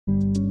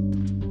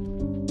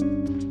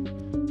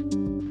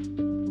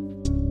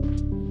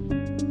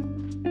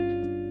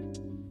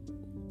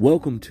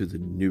Welcome to the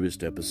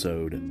newest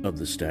episode of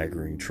The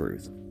Staggering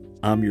Truth.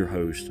 I'm your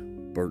host,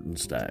 Benton.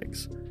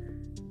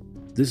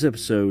 This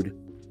episode,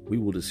 we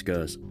will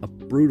discuss a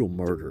brutal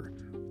murder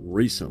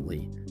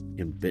recently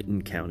in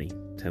Benton County,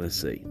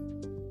 Tennessee.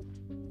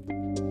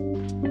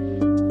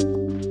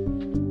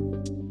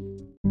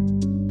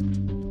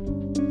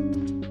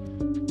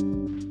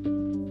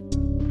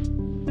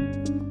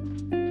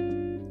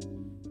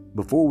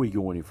 Before we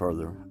go any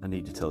further, I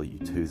need to tell you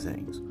two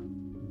things.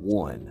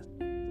 One,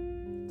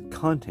 the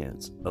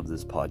contents of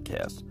this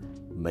podcast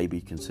may be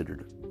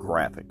considered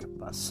graphic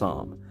by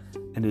some,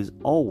 and as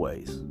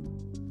always,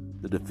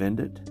 the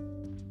defendant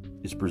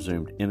is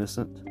presumed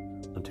innocent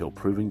until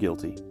proven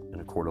guilty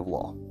in a court of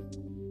law.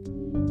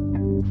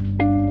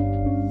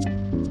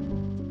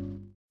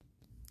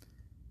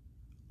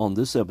 On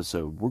this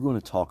episode, we're going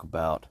to talk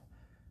about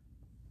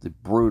the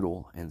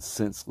brutal and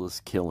senseless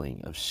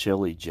killing of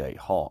Shelley J.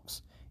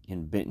 Hawks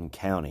in Benton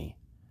County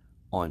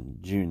on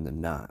June the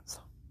 9th,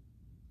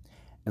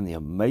 and the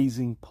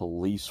amazing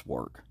police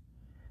work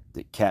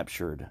that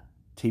captured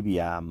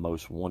TBI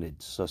most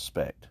wanted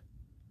suspect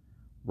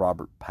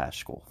Robert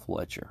Paschal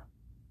Fletcher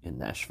in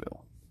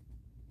Nashville.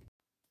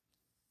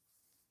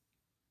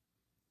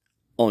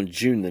 On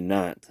June the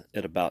 9th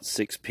at about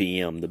 6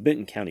 p.m., the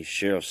Benton County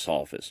Sheriff's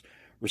Office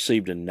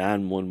received a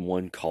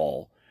 911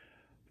 call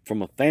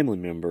from a family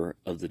member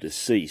of the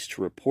deceased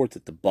to report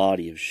that the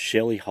body of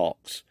Shelley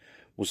Hawks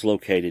was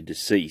located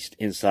deceased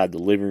inside the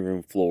living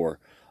room floor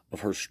of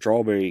her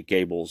Strawberry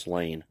Gables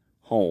Lane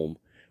home,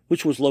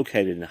 which was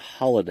located in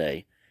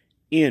Holiday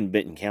in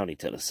Benton County,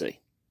 Tennessee.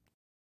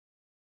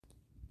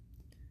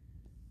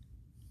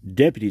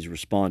 Deputies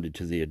responded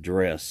to the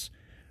address,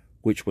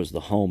 which was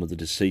the home of the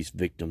deceased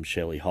victim,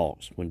 Shelley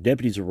Hawks. When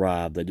deputies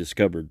arrived, they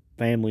discovered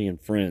family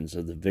and friends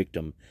of the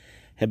victim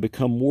had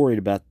become worried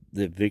about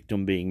the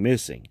victim being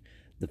missing.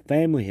 The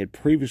family had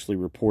previously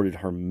reported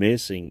her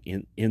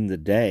missing in the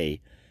day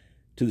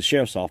to the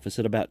sheriff's office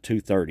at about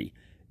 2:30.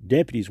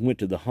 Deputies went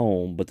to the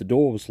home, but the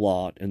door was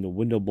locked and the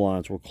window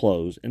blinds were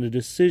closed, and a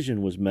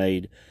decision was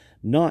made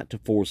not to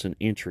force an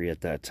entry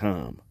at that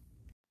time.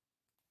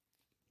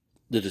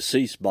 The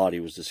deceased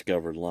body was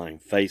discovered lying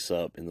face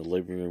up in the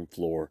living room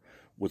floor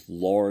with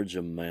large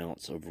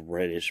amounts of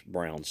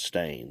reddish-brown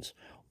stains,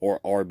 or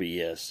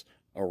RBS,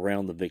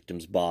 around the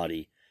victim's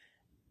body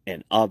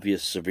and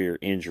obvious severe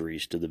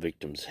injuries to the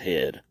victim's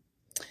head.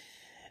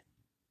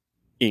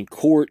 In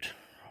court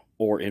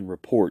or in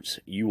reports,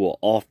 you will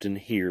often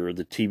hear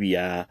the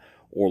TBI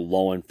or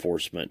law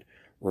enforcement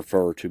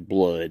refer to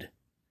blood,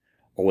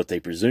 or what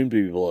they presume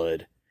to be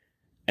blood,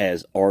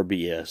 as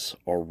RBS,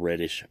 or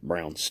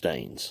reddish-brown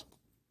stains.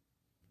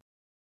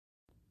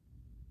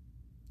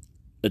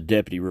 A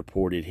deputy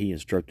reported he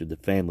instructed the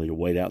family to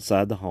wait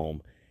outside the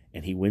home,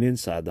 and he went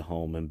inside the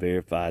home and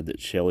verified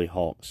that Shelley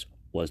Hawks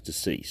was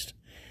deceased,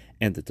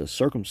 and that the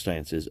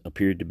circumstances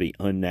appeared to be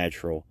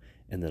unnatural,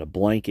 and that a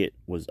blanket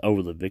was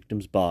over the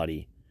victim's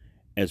body,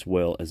 as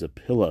well as a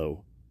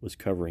pillow was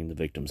covering the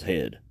victim's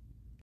head.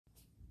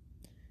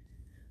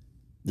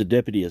 The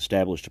deputy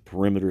established a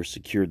perimeter,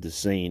 secured the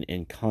scene,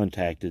 and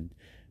contacted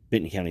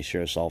Benton County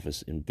Sheriff's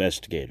Office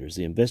investigators.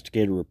 The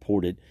investigator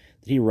reported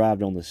that he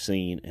arrived on the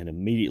scene and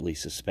immediately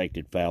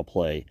suspected foul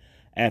play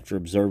after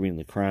observing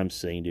the crime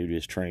scene due to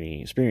his training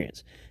and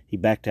experience. He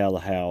backed out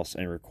of the house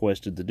and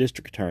requested the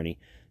district attorney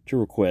to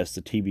request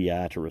the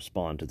TBI to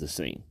respond to the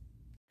scene.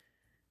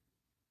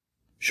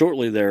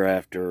 Shortly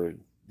thereafter,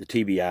 the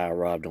TBI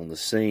arrived on the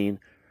scene,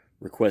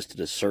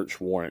 requested a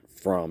search warrant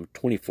from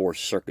 24th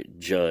Circuit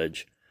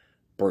Judge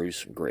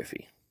Bruce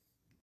Griffey.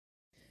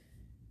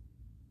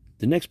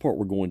 The next part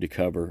we're going to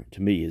cover,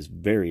 to me, is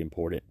very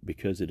important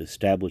because it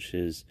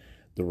establishes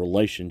the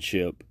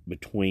relationship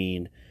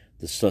between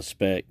the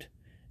suspect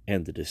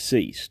and the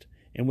deceased.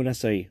 And when I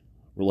say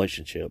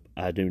relationship,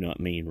 I do not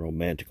mean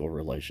romantical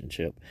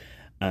relationship.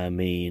 I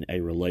mean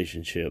a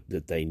relationship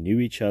that they knew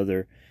each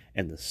other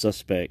and the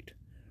suspect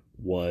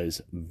was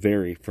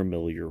very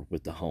familiar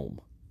with the home.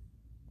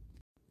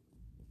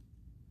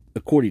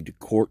 According to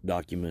court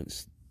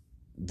documents,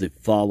 the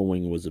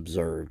following was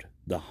observed.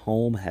 The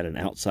home had an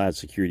outside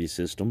security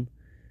system.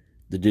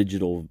 The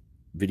digital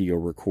video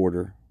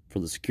recorder for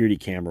the security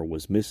camera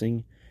was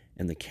missing,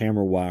 and the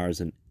camera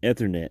wires and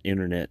Ethernet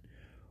internet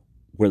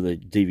where the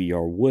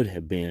DVR would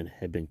have been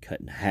had been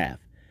cut in half.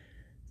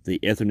 The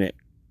Ethernet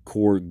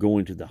cord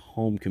going to the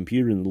home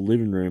computer in the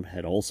living room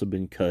had also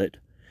been cut.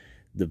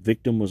 The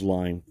victim was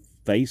lying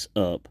face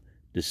up,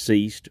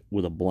 deceased,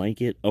 with a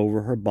blanket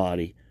over her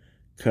body,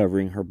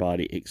 covering her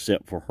body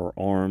except for her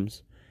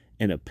arms,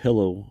 and a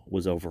pillow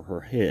was over her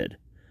head.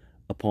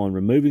 Upon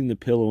removing the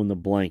pillow and the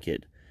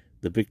blanket,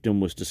 the victim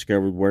was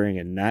discovered wearing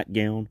a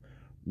nightgown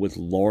with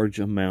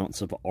large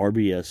amounts of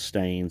RBS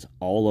stains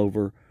all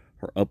over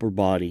her upper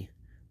body,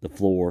 the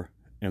floor,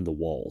 and the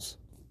walls.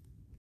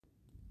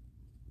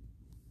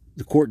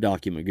 The court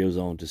document goes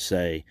on to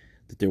say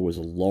that there was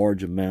a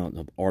large amount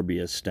of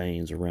RBS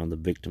stains around the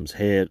victim's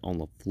head on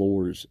the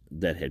floors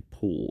that had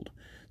pooled.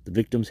 The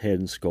victim's head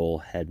and skull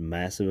had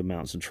massive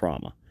amounts of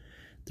trauma.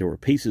 There were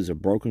pieces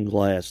of broken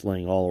glass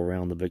laying all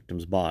around the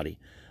victim's body.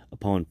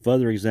 Upon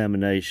further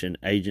examination,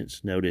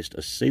 agents noticed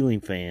a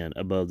ceiling fan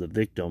above the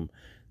victim,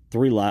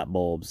 3 light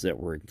bulbs that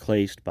were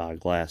encased by a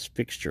glass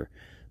fixture.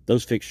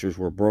 Those fixtures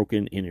were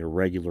broken in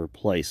irregular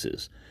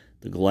places.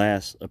 The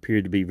glass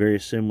appeared to be very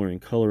similar in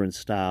color and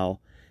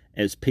style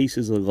as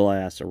pieces of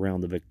glass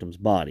around the victim's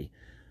body,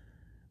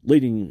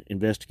 leading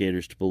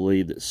investigators to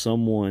believe that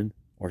someone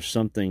or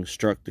something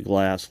struck the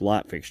glass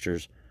light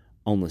fixtures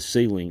on the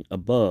ceiling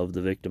above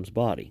the victim's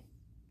body.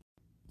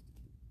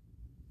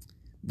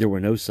 There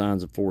were no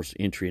signs of forced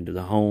entry into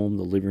the home.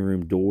 The living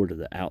room door to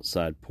the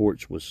outside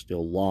porch was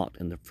still locked,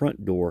 and the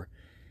front door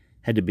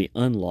had to be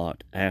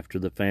unlocked after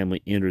the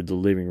family entered the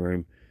living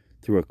room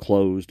through a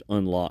closed,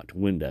 unlocked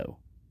window.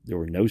 There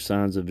were no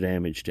signs of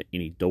damage to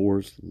any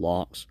doors,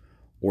 locks,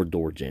 or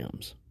door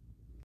jambs.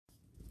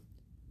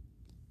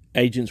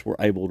 Agents were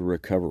able to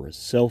recover a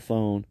cell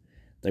phone.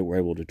 They were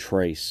able to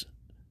trace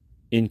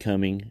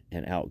incoming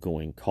and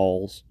outgoing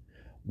calls.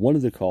 One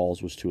of the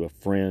calls was to a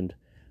friend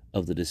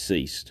of the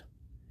deceased.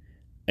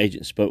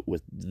 Agent spoke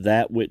with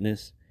that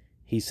witness.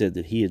 He said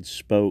that he had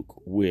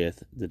spoke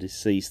with the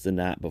deceased the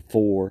night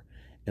before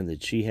and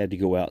that she had to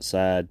go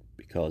outside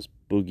because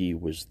Boogie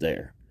was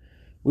there.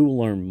 We will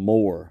learn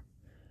more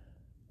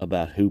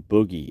about who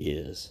Boogie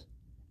is,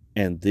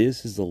 and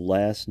this is the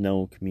last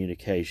known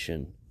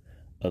communication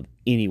of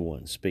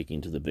anyone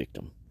speaking to the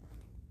victim.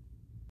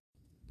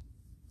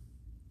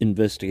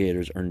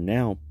 Investigators are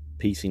now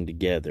piecing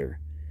together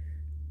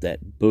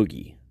that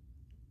Boogie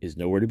is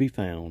nowhere to be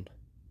found,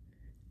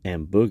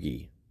 and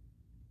Boogie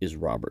is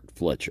Robert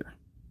Fletcher.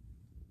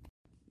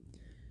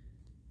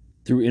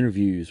 Through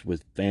interviews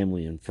with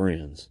family and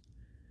friends,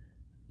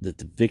 that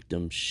the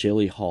victim,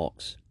 Shelley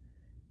Hawks,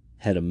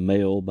 had a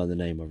male by the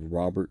name of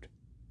Robert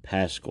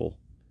Pascal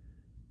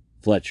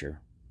Fletcher,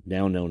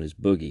 now known as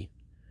Boogie,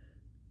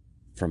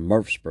 from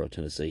Murfreesboro,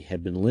 Tennessee,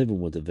 had been living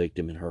with the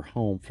victim in her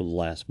home for the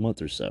last month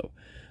or so.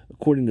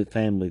 According to the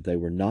family, they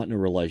were not in a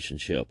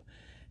relationship.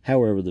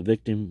 However, the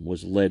victim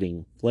was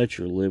letting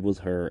Fletcher live with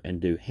her and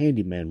do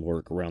handyman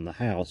work around the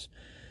house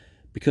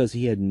because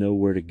he had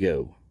nowhere to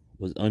go,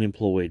 was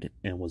unemployed,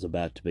 and was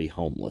about to be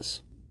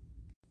homeless.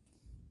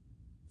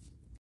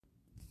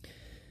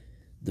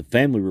 The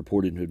family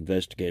reported to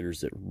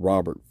investigators that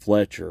Robert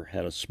Fletcher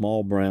had a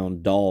small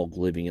brown dog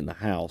living in the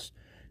house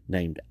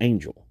named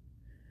Angel.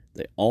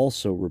 They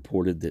also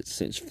reported that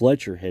since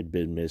Fletcher had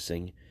been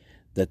missing,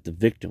 that the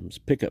victim's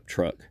pickup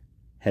truck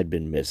had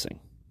been missing.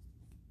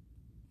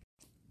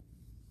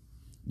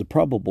 The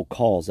probable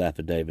cause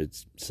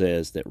affidavit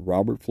says that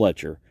Robert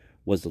Fletcher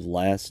was the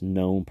last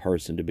known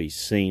person to be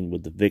seen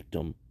with the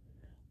victim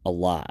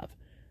alive.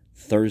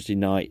 Thursday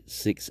night,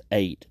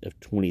 6/8 of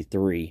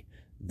 23,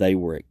 they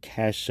were at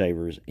Cash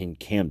Savers in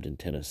Camden,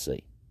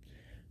 Tennessee.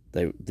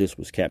 This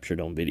was captured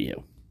on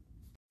video.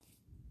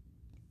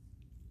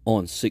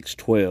 On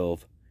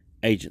 6/12,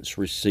 agents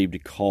received a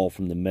call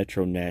from the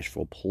Metro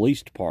Nashville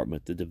Police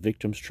Department that the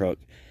victim's truck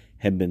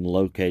had been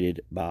located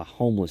by a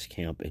homeless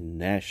camp in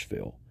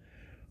Nashville.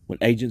 When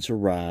agents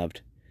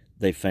arrived,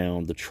 they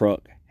found the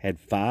truck had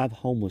 5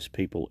 homeless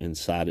people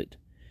inside it.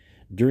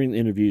 During the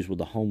interviews with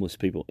the homeless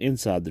people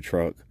inside the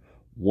truck,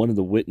 one of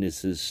the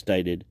witnesses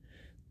stated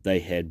they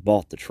had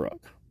bought the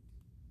truck.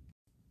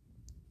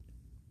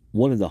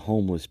 One of the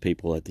homeless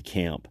people at the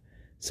camp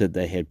said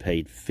they had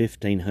paid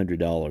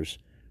 $1,500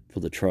 for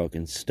the truck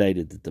and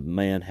stated that the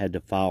man had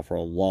to file for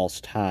a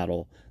lost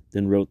title,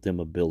 then wrote them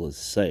a bill of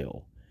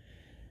sale.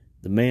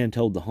 The man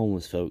told the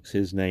homeless folks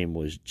his name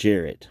was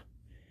Jarrett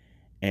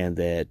and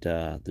that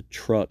the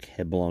truck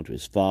had belonged to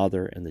his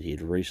father and that he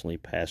had recently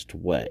passed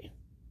away.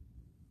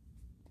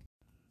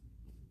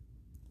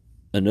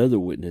 Another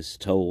witness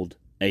told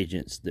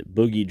agents that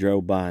Boogie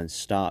drove by and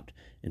stopped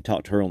and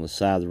talked to her on the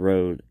side of the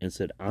road and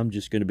said, "I'm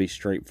just going to be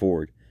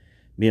straightforward.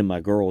 Me and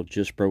my girl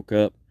just broke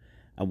up.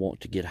 I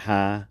want to get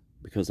high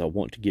because I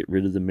want to get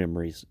rid of the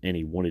memories," and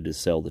he wanted to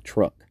sell the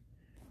truck.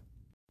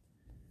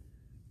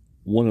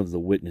 One of the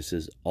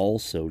witnesses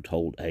also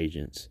told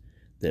agents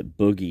that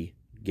Boogie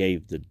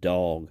gave the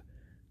dog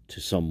to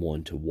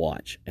someone to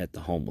watch at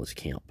the homeless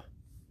camp.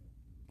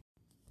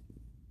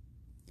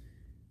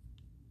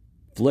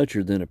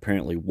 Fletcher then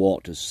apparently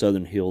walked to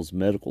Southern Hills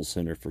Medical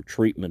Center for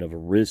treatment of a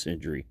wrist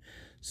injury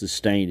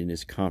sustained in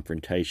his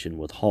confrontation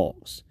with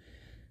Hawks.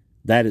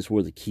 That is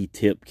where the key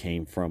tip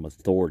came from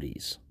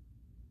authorities.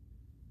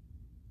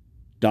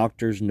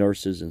 Doctors,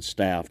 nurses, and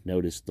staff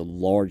noticed the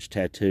large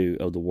tattoo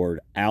of the word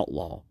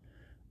outlaw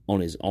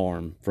on his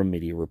arm from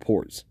media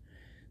reports.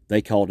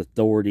 They called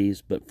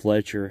authorities, but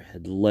Fletcher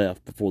had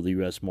left before the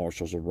U.S.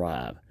 Marshals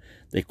arrived.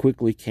 They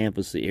quickly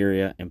canvassed the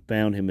area and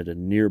found him at a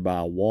nearby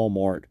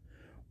Walmart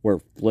where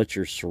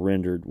Fletcher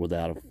surrendered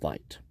without a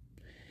fight.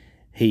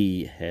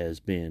 He has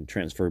been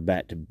transferred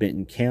back to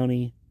Benton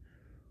County,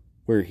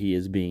 where he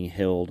is being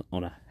held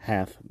on a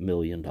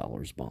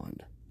 $500,000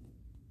 bond.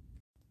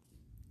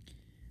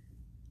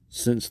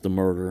 Since the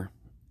murder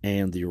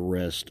and the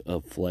arrest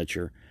of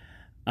Fletcher,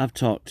 I've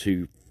talked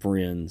to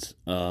friends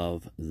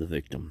of the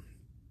victim,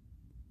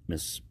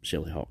 Miss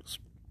Shelley Hawks.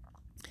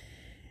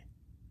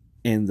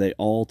 And they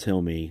all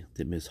tell me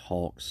that Miss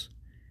Hawks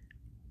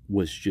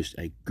was just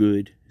a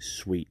good,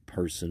 sweet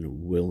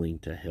person willing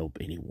to help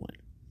anyone.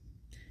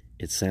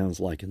 It sounds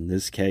like in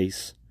this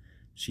case,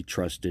 she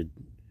trusted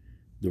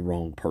the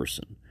wrong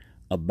person.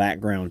 A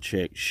background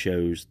check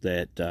shows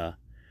that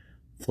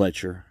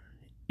Fletcher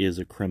is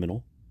a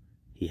criminal.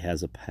 He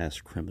has a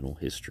past criminal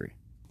history.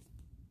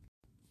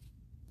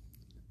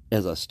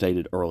 As I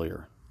stated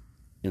earlier,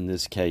 in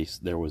this case,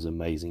 there was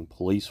amazing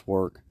police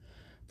work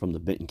from the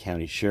Benton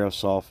County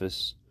Sheriff's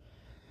Office,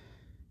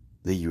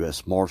 the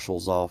U.S.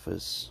 Marshal's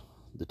Office,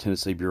 the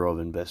Tennessee Bureau of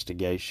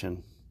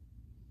Investigation,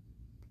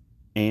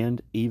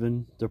 and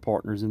even their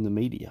partners in the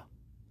media.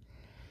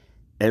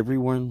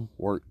 Everyone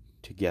worked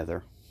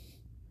together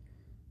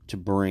to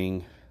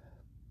bring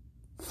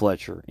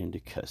Fletcher into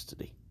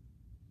custody.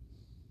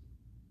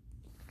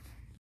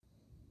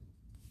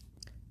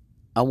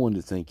 I wanted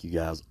to thank you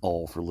guys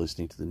all for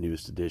listening to the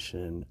newest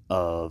edition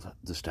of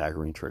The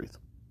Staggering Truth.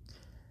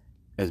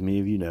 As many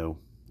of you know,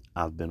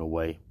 I've been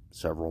away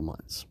several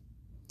months.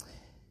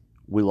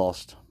 We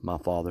lost my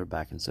father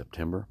back in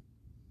September.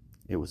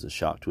 It was a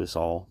shock to us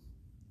all.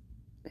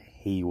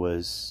 He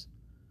was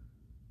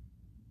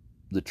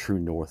the true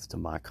north to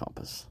my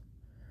compass.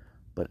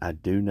 But I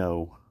do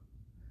know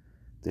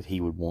that he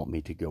would want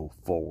me to go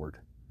forward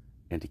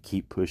and to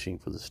keep pushing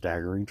for the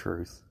staggering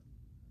truth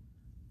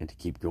and to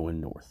keep going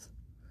north.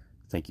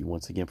 Thank you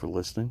once again for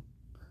listening.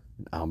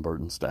 I'm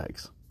Benton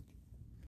Staggs.